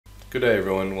Good day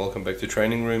everyone, welcome back to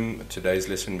Training Room. Today's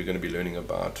lesson we're going to be learning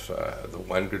about the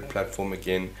OneGrid platform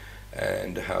again,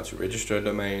 and how to register a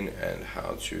domain and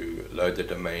how to load the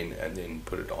domain and then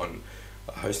put it on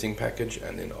a hosting package,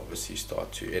 and then obviously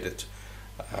start to edit,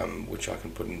 which I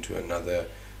can put into another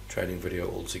training video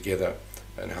altogether,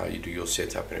 and how you do your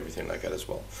setup and everything like that as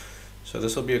well. So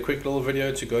this will be a quick little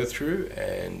video to go through,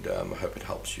 and I hope it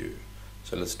helps you.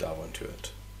 So let's dive into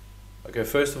it. Okay,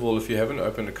 first of all, if you haven't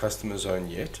opened a customer zone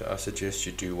yet, I suggest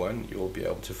you do one. You'll be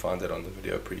able to find that on the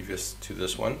video previous to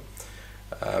this one.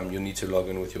 You'll need to log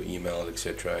in with your email,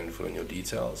 etc., and fill in your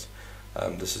details.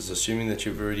 This is assuming that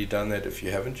you've already done that. If you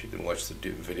haven't, you can watch the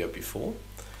video before.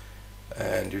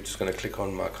 And you're just going to click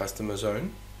on My Customer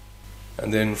Zone.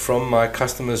 And then from My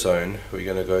Customer Zone, we're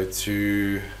going to go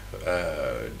to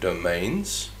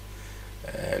Domains.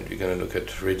 And we're going to look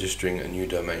at registering a new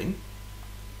domain.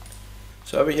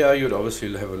 So over here you would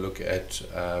obviously have a look at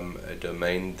a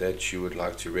domain that you would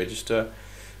like to register.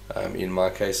 In my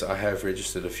case, I have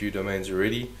registered a few domains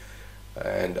already,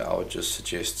 and I would just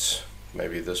suggest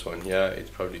maybe this one here.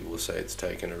 It probably will say it's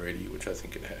taken already, which I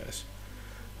think it has.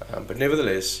 But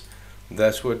nevertheless,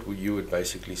 that's what you would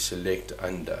basically select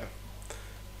under.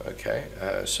 Okay,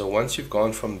 so once you've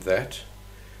gone from that,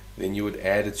 then you would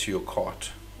add it to your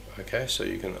cart. Okay, so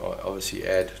you can obviously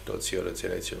add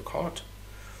 .co.za to your cart.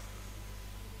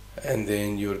 And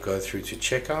then you would go through to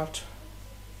checkout,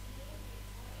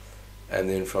 and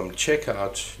then from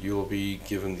checkout you'll be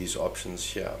given these options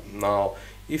here. Now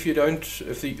if you don't,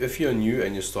 if you're new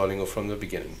and you're starting off from the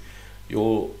beginning,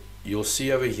 you'll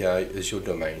see over here is your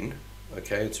domain.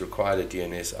 Okay, it's required a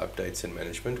DNS updates and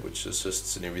management, which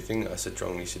assists in everything. I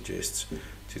strongly suggest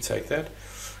to take that.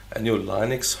 And your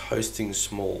Linux hosting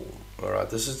small.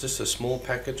 Alright, this is just a small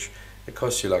package. It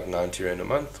costs you like 90 Rand a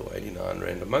month or 89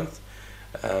 Rand a month.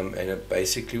 And it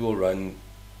basically will run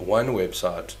one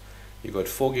website. You've got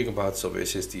 4 gigabytes of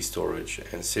SSD storage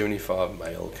and 75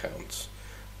 mail counts.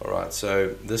 Alright,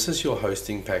 so this is your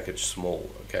hosting package small.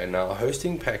 Okay, now a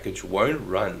hosting package won't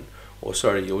run, or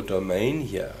sorry, your domain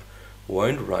here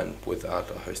won't run without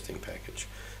a hosting package.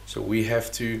 So we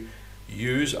have to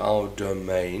use our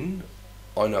domain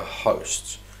on a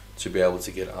host to be able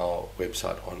to get our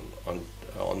website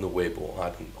on the web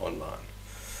or online.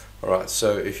 Alright,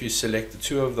 so if you select the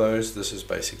two of those, this is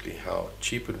basically how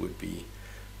cheap it would be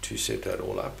to set that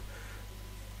all up.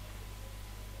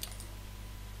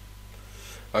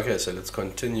 Okay, so let's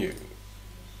continue.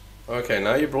 Okay,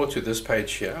 now you're brought to this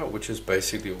page here, which is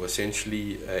basically or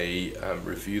essentially a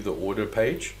review the order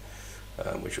page,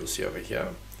 which you'll see over here.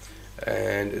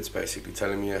 And it's basically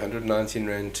telling me 119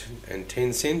 Rand and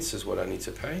 10 cents is what I need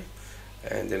to pay.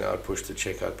 And then I'll push the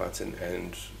checkout button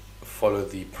and follow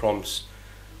the prompts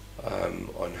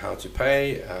on how to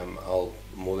pay. I'll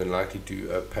more than likely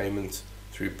do a payment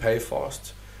through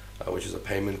PayFast, which is a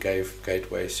payment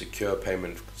gateway, secure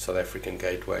payment South African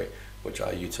gateway, which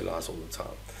I utilize all the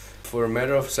time. For a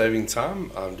matter of saving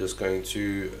time, I'm just going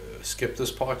to skip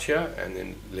this part here and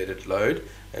then let it load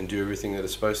and do everything that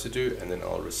it's supposed to do, and then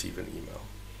I'll receive an email.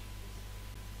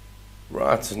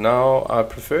 Right, now I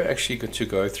prefer actually to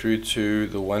go through to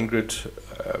the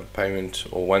OneGrid payment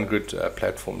or OneGrid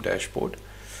platform dashboard.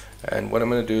 And what I'm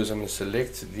going to do is I'm going to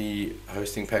select the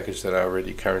hosting package that I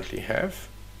already currently have.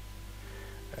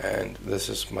 And this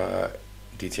is my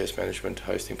DTS management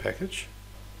hosting package.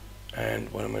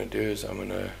 And what I'm going to do is I'm going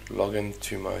to log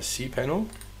into my cPanel.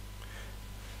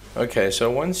 Okay,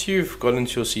 so once you've got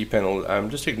into your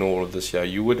cPanel, just ignore all of this here.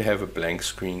 You would have a blank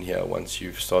screen here once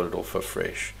you've started off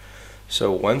afresh.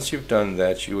 So once you've done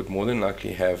that, you would more than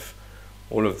likely have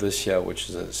all of this here, which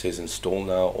is, it says install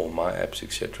now or my apps,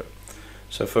 etc.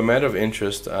 So for a matter of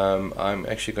interest, I'm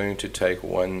actually going to take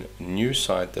one new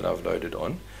site that I've loaded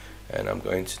on, and I'm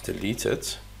going to delete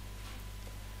it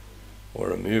or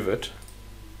remove it.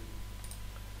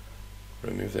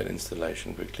 Remove that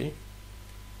installation quickly.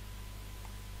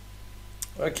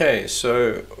 Okay,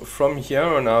 so from here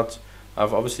on out,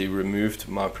 I've obviously removed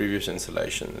my previous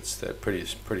installation. It's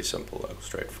pretty simple,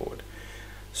 straightforward.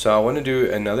 So I want to do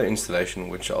another installation,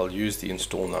 which I'll use the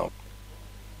install now.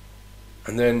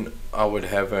 And then I would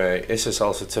have a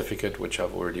SSL certificate, which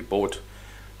I've already bought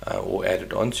or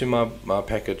added onto my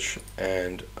package,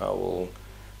 and I will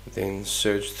then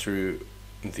search through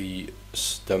the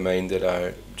domain that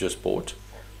I just bought.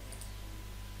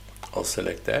 I'll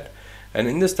select that, and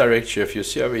in this directory, if you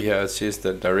see over here, it says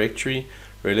the directory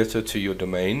relative to your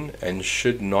domain and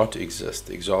should not exist.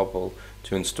 Example,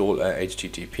 to install a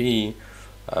HTTP,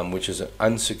 which is an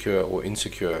unsecure or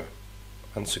insecure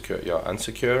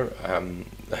unsecure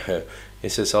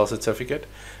SSL certificate,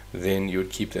 then you would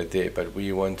keep that there. But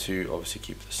we want to obviously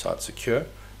keep the site secure,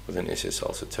 with an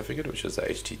SSL certificate, which is the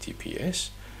HTTPS.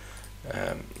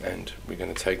 And we're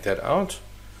going to take that out.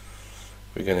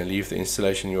 We're going to leave the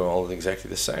installation URL exactly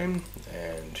the same,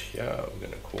 and here we're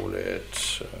going to call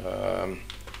it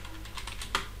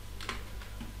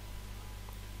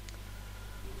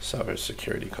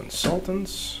Cybersecurity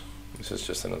Consultants. This is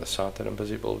just another site that I'm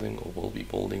busy building, or will be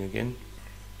building again.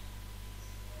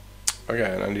 Okay,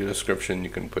 and under the description you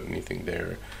can put anything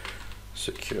there.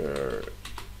 Secure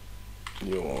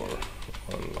your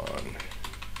online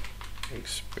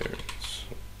experience,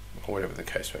 or whatever the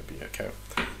case may be. Okay,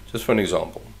 just for an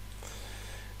example.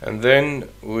 And then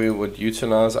we would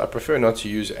utilize, I prefer not to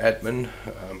use admin,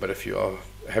 but if you are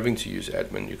having to use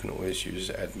admin, you can always use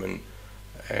admin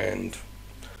and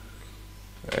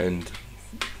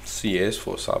CS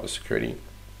for cybersecurity,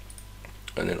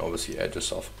 and then obviously add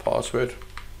yourself a password,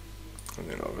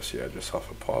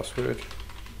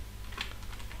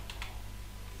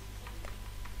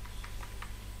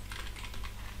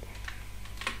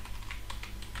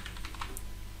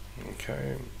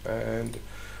 Okay, and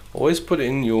always put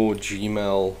in your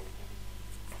Gmail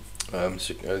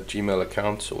Gmail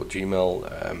accounts or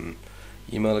Gmail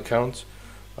email accounts.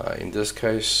 In this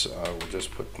case, I will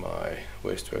just put my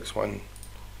Westworks one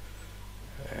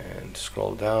and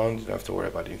scroll down. You don't have to worry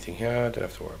about anything here, don't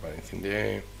have to worry about anything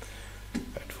there.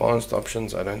 Advanced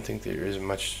options, I don't think there is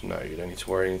much. No, you don't need to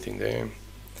worry anything there.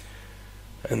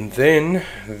 And then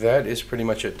that is pretty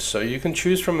much it. So you can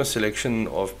choose from a selection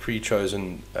of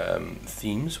pre-chosen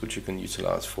themes which you can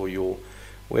utilize for your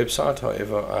website.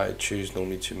 However, I choose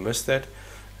normally to miss that,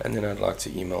 and then I'd like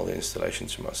to email the installation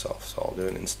to myself. So I'll do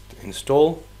an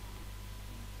install.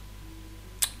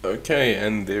 Okay,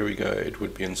 and there we go, it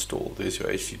would be installed. There's your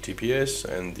HTTPS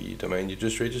and the domain you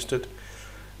just registered,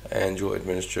 and your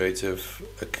administrative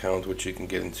account, which you can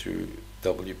get into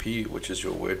WP, which is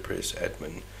your WordPress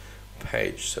admin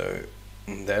page. So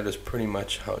that is pretty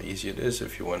much how easy it is.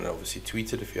 If you want to obviously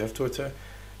tweet it, if you have Twitter,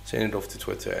 send it off to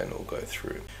Twitter and it'll go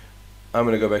through. I'm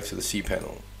going to go back to the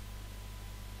cPanel.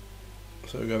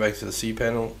 So go back to the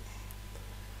cPanel,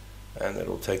 and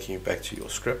that'll take you back to your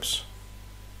scripts.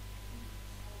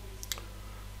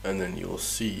 And then you'll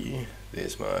see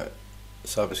there's my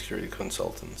cybersecurity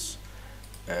consultants,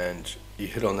 and you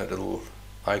hit on that little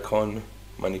icon,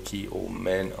 money key or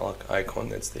man icon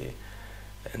that's there,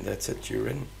 and that's it, you're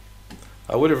in.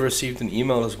 I would have received an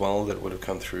email as well that would have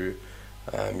come through.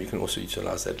 You can also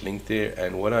utilize that link there,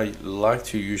 and what I like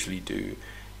to usually do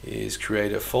is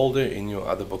create a folder in your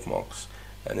other bookmarks,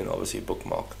 and then obviously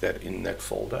bookmark that in that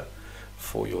folder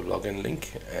for your login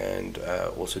link, and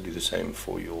also do the same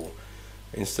for your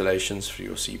installations for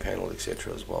your cPanel,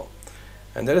 etc. as well.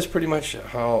 And that is pretty much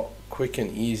how quick and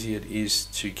easy it is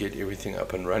to get everything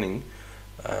up and running.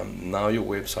 Now your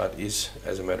website is,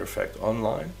 as a matter of fact,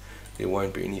 online. There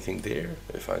won't be anything there.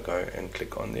 If I go and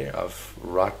click on there, I've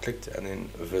right clicked and then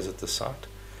visit the site.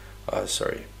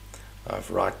 I've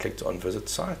right clicked on visit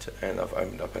site, and I've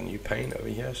opened up a new pane over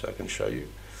here so I can show you,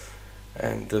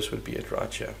 and this would be it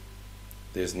right here.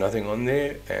 There's nothing on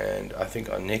there, and I think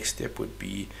our next step would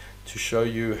be to show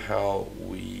you how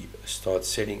we start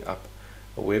setting up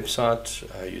a website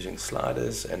using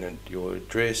sliders and then your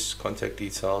address, contact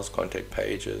details, contact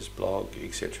pages, blog,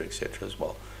 etc., etc. as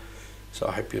well. So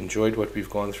I hope you enjoyed what we've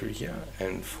gone through here,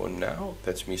 and for now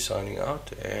that's me signing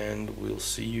out, and we'll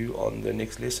see you on the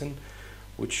next lesson,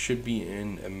 which should be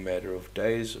in a matter of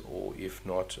days, or if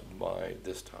not by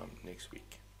this time next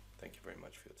week. Thank you very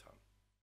much for your time.